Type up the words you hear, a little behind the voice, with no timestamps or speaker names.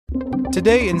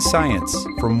Today in Science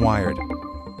from Wired.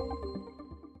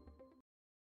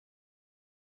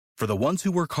 For the ones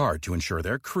who work hard to ensure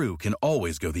their crew can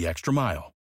always go the extra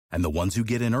mile, and the ones who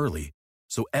get in early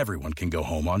so everyone can go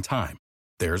home on time,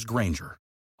 there's Grainger,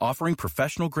 offering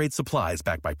professional-grade supplies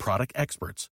backed by product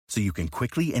experts so you can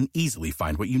quickly and easily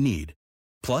find what you need.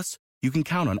 Plus, you can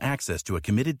count on access to a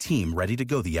committed team ready to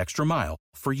go the extra mile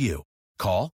for you.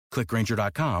 Call, click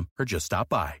Grainger.com, or just stop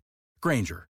by.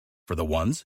 Grainger, for the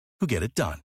ones who get it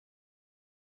done.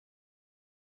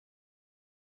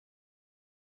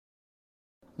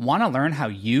 Want to learn how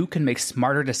you can make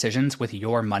smarter decisions with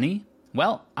your money?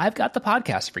 Well, I've got the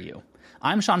podcast for you.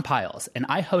 I'm Sean Piles, and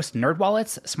I host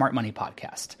NerdWallet's Smart Money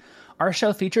Podcast. Our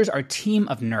show features our team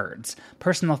of nerds,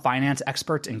 personal finance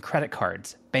experts in credit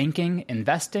cards, banking,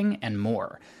 investing, and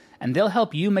more. And they'll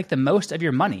help you make the most of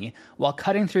your money while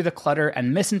cutting through the clutter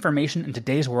and misinformation in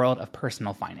today's world of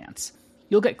personal finance.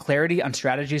 You'll get clarity on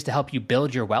strategies to help you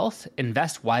build your wealth,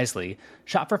 invest wisely,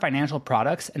 shop for financial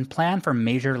products, and plan for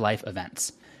major life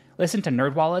events. Listen to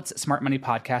NerdWallet's Smart Money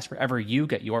Podcast wherever you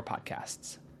get your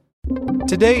podcasts.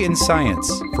 Today in Science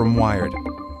from Wired.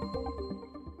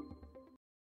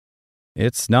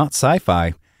 It's not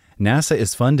sci-fi. NASA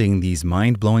is funding these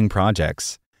mind-blowing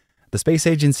projects. The space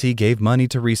agency gave money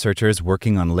to researchers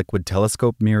working on liquid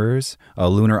telescope mirrors, a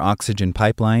lunar oxygen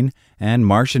pipeline, and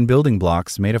Martian building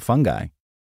blocks made of fungi.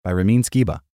 By Ramin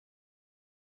Skiba.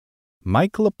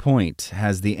 Mike LaPointe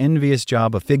has the envious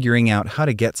job of figuring out how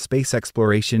to get space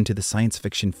exploration to the science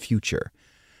fiction future.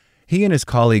 He and his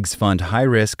colleagues fund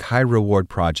high-risk, high-reward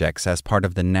projects as part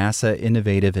of the NASA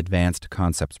Innovative Advanced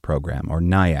Concepts Program, or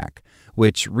NIAC,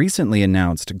 which recently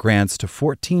announced grants to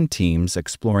 14 teams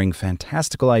exploring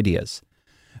fantastical ideas.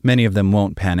 Many of them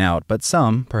won't pan out, but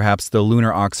some, perhaps the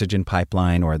lunar oxygen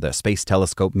pipeline or the space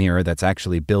telescope mirror that's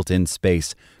actually built in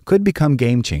space, could become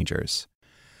game changers.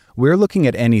 We're looking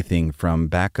at anything from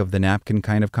back-of-the-napkin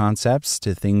kind of concepts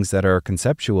to things that are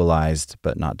conceptualized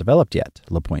but not developed yet,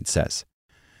 LaPointe says.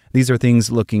 These are things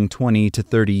looking 20 to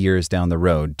 30 years down the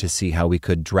road to see how we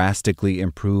could drastically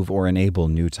improve or enable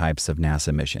new types of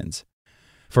NASA missions.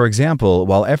 For example,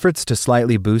 while efforts to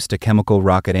slightly boost a chemical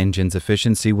rocket engine's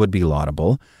efficiency would be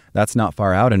laudable, that's not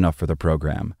far out enough for the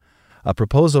program. A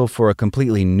proposal for a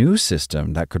completely new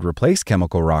system that could replace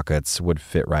chemical rockets would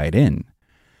fit right in.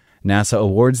 NASA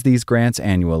awards these grants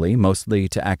annually, mostly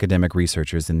to academic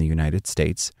researchers in the United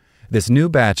States. This new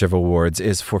batch of awards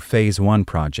is for Phase 1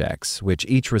 projects, which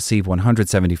each receive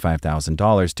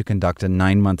 $175,000 to conduct a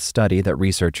 9-month study that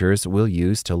researchers will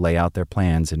use to lay out their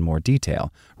plans in more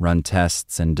detail, run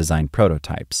tests, and design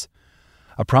prototypes.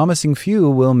 A promising few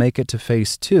will make it to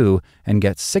Phase 2 and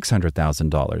get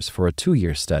 $600,000 for a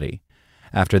 2-year study.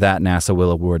 After that, NASA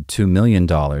will award $2 million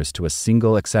to a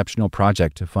single exceptional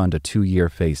project to fund a 2-year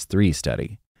Phase 3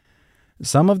 study.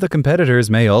 Some of the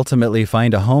competitors may ultimately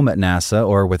find a home at NASA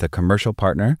or with a commercial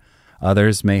partner.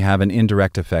 Others may have an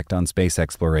indirect effect on space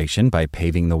exploration by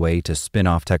paving the way to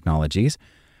spin-off technologies.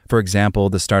 For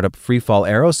example, the startup Freefall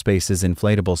Aerospace's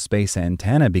inflatable space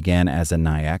antenna began as a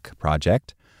NIAC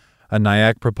project. A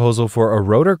NIAC proposal for a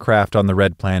rotorcraft on the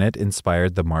Red Planet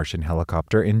inspired the Martian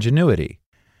helicopter Ingenuity.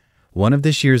 One of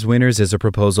this year's winners is a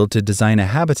proposal to design a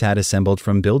habitat assembled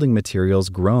from building materials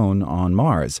grown on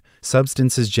Mars,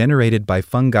 substances generated by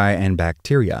fungi and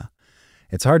bacteria.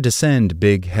 It's hard to send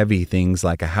big, heavy things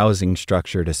like a housing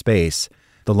structure to space.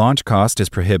 The launch cost is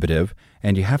prohibitive,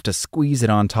 and you have to squeeze it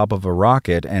on top of a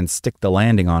rocket and stick the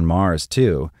landing on Mars,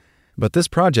 too. But this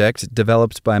project,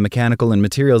 developed by mechanical and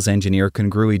materials engineer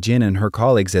Kungrui Jin and her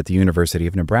colleagues at the University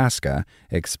of Nebraska,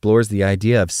 explores the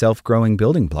idea of self-growing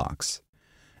building blocks.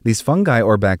 These fungi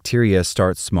or bacteria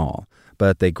start small,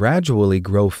 but they gradually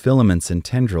grow filaments and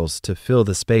tendrils to fill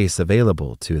the space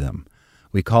available to them.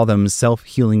 We call them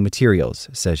self-healing materials,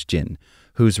 says Jin,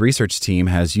 whose research team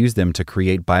has used them to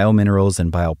create biominerals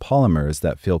and biopolymers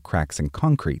that fill cracks in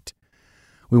concrete.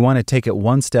 We want to take it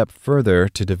one step further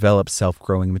to develop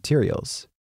self-growing materials.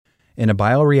 In a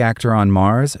bioreactor on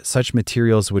Mars, such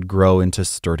materials would grow into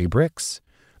sturdy bricks.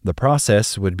 The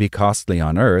process would be costly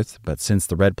on Earth, but since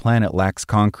the Red Planet lacks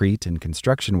concrete and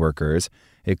construction workers,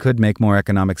 it could make more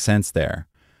economic sense there.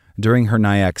 During her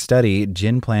NIAC study,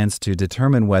 Jin plans to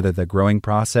determine whether the growing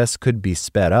process could be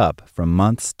sped up from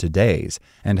months to days,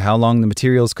 and how long the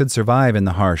materials could survive in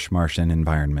the harsh Martian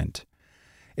environment.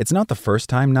 It's not the first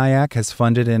time NIAC has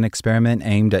funded an experiment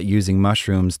aimed at using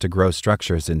mushrooms to grow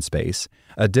structures in space.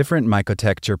 A different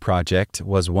mycotecture project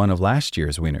was one of last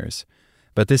year's winners.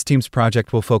 But this team's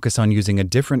project will focus on using a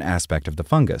different aspect of the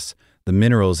fungus, the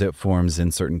minerals it forms in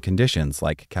certain conditions,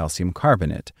 like calcium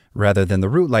carbonate, rather than the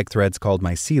root-like threads called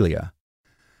mycelia.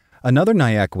 Another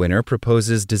NIAC winner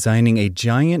proposes designing a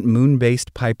giant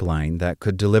moon-based pipeline that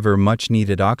could deliver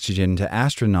much-needed oxygen to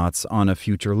astronauts on a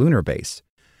future lunar base.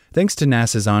 Thanks to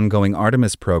NASA's ongoing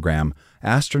Artemis program,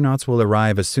 astronauts will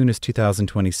arrive as soon as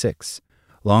 2026.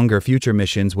 Longer future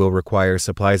missions will require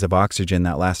supplies of oxygen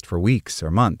that last for weeks or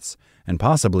months, and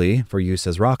possibly for use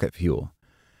as rocket fuel.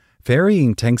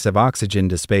 Ferrying tanks of oxygen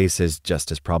to space is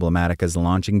just as problematic as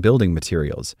launching building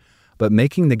materials, but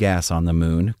making the gas on the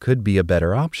moon could be a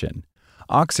better option.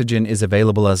 Oxygen is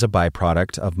available as a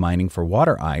byproduct of mining for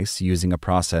water ice using a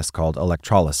process called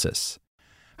electrolysis.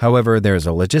 However, there's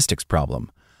a logistics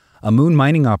problem. A moon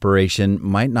mining operation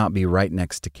might not be right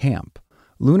next to camp.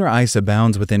 Lunar ice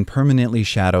abounds within permanently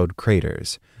shadowed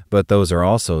craters, but those are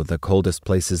also the coldest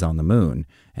places on the moon,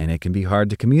 and it can be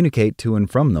hard to communicate to and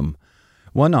from them.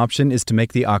 One option is to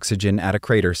make the oxygen at a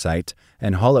crater site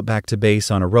and haul it back to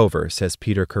base on a rover, says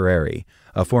Peter Carreri,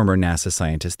 a former NASA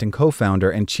scientist and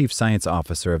co-founder and chief science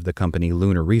officer of the company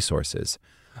Lunar Resources.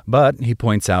 But, he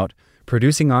points out,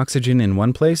 producing oxygen in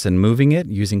one place and moving it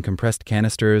using compressed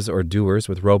canisters or dewars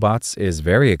with robots is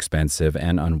very expensive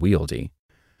and unwieldy.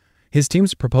 His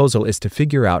team's proposal is to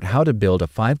figure out how to build a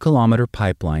 5-kilometer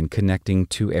pipeline connecting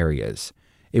two areas.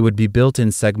 It would be built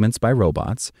in segments by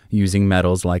robots, using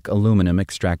metals like aluminum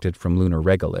extracted from lunar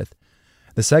regolith.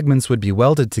 The segments would be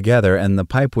welded together and the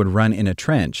pipe would run in a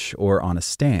trench or on a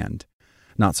stand.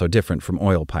 Not so different from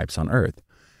oil pipes on Earth.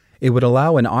 It would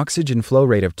allow an oxygen flow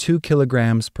rate of 2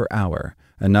 kilograms per hour,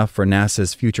 enough for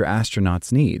NASA's future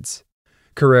astronauts' needs.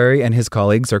 Carreri and his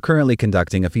colleagues are currently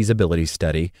conducting a feasibility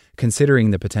study,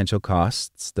 considering the potential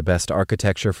costs, the best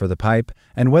architecture for the pipe,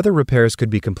 and whether repairs could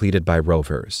be completed by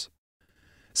rovers.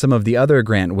 Some of the other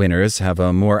grant winners have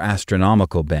a more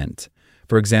astronomical bent.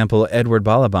 For example, Edward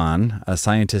Balaban, a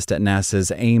scientist at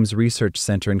NASA's Ames Research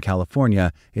Center in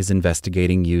California, is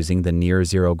investigating using the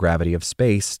near-zero gravity of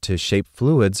space to shape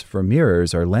fluids for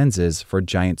mirrors or lenses for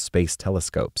giant space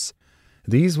telescopes.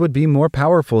 These would be more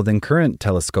powerful than current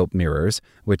telescope mirrors,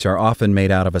 which are often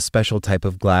made out of a special type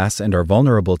of glass and are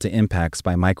vulnerable to impacts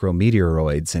by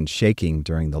micrometeoroids and shaking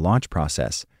during the launch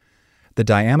process. The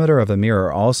diameter of a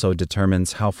mirror also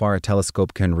determines how far a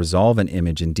telescope can resolve an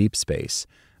image in deep space,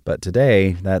 but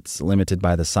today that's limited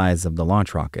by the size of the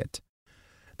launch rocket.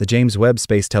 The James Webb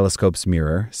Space Telescope's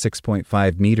mirror,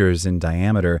 6.5 meters in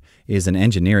diameter, is an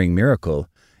engineering miracle.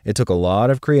 It took a lot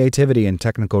of creativity and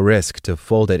technical risk to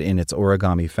fold it in its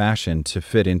origami fashion to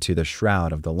fit into the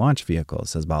shroud of the launch vehicle,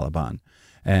 says Balaban.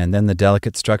 And then the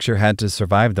delicate structure had to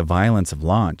survive the violence of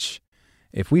launch.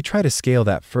 If we try to scale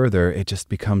that further, it just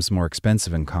becomes more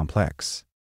expensive and complex.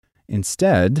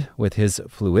 Instead, with his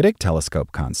fluidic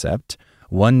telescope concept,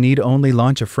 one need only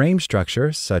launch a frame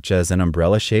structure, such as an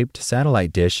umbrella-shaped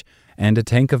satellite dish, and a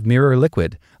tank of mirror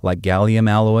liquid, like gallium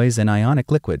alloys and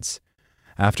ionic liquids.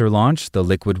 After launch, the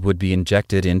liquid would be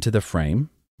injected into the frame.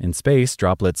 In space,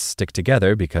 droplets stick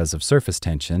together because of surface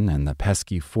tension, and the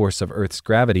pesky force of Earth's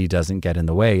gravity doesn't get in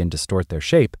the way and distort their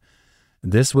shape.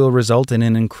 This will result in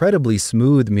an incredibly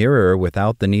smooth mirror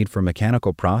without the need for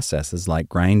mechanical processes like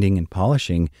grinding and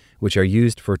polishing, which are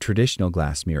used for traditional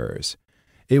glass mirrors.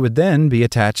 It would then be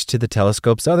attached to the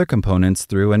telescope's other components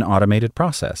through an automated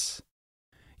process.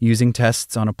 Using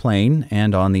tests on a plane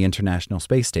and on the International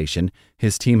Space Station,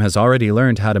 his team has already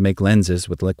learned how to make lenses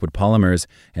with liquid polymers,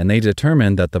 and they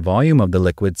determined that the volume of the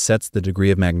liquid sets the degree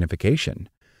of magnification.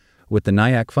 With the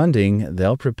NIAC funding,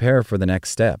 they'll prepare for the next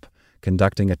step,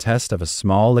 conducting a test of a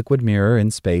small liquid mirror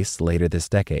in space later this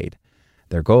decade.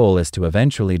 Their goal is to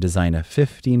eventually design a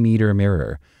 50-meter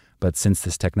mirror, but since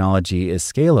this technology is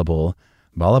scalable,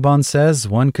 Balaban says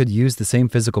one could use the same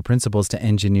physical principles to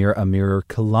engineer a mirror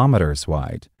kilometers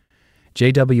wide.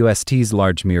 JWST's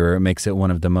large mirror makes it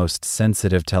one of the most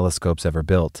sensitive telescopes ever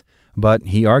built, but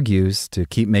he argues to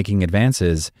keep making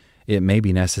advances, it may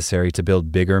be necessary to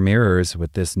build bigger mirrors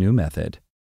with this new method.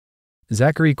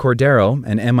 Zachary Cordero,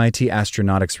 an MIT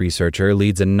astronautics researcher,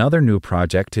 leads another new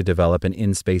project to develop an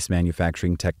in-space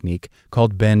manufacturing technique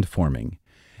called bend forming.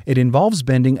 It involves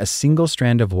bending a single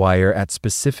strand of wire at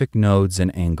specific nodes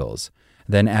and angles,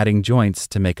 then adding joints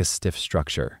to make a stiff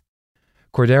structure.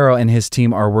 Cordero and his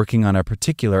team are working on a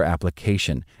particular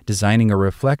application, designing a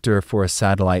reflector for a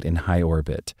satellite in high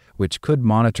orbit, which could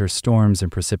monitor storms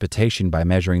and precipitation by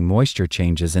measuring moisture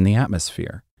changes in the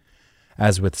atmosphere.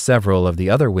 As with several of the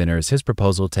other winners, his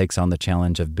proposal takes on the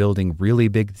challenge of building really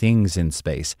big things in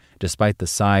space, despite the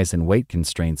size and weight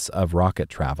constraints of rocket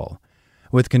travel.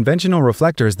 With conventional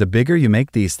reflectors, the bigger you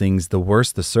make these things, the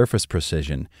worse the surface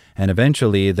precision, and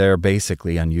eventually they're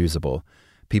basically unusable.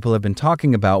 People have been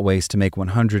talking about ways to make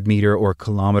 100-meter or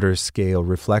kilometer-scale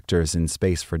reflectors in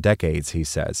space for decades, he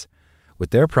says. With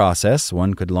their process,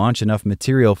 one could launch enough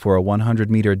material for a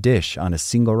 100-meter dish on a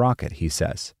single rocket, he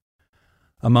says.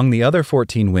 Among the other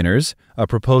 14 winners, a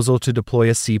proposal to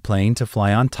deploy a seaplane to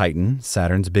fly on Titan,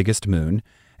 Saturn's biggest moon,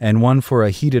 and one for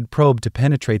a heated probe to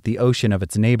penetrate the ocean of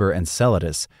its neighbor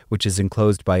Enceladus, which is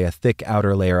enclosed by a thick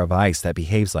outer layer of ice that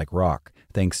behaves like rock,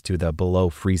 thanks to the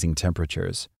below-freezing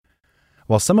temperatures.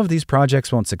 While some of these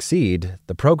projects won't succeed,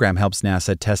 the program helps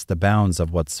NASA test the bounds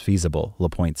of what's feasible,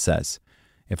 LaPointe says.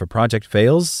 If a project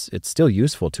fails, it's still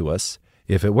useful to us.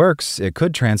 If it works, it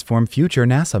could transform future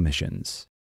NASA missions.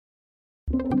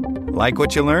 Like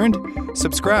what you learned?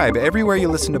 Subscribe everywhere you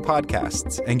listen to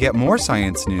podcasts and get more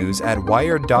science news at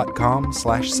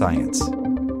wired.com/science.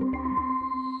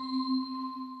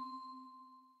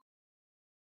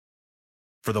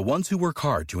 For the ones who work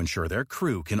hard to ensure their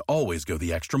crew can always go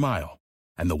the extra mile,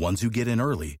 and the ones who get in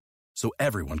early so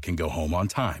everyone can go home on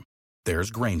time,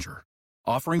 there's Grainger,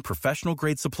 offering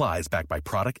professional-grade supplies backed by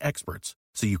product experts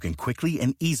so you can quickly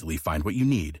and easily find what you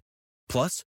need.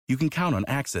 Plus, you can count on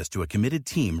access to a committed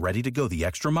team ready to go the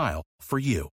extra mile for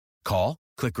you. Call,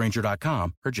 click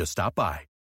Grainger.com, or just stop by.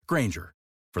 Grainger,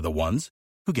 for the ones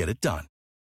who get it done.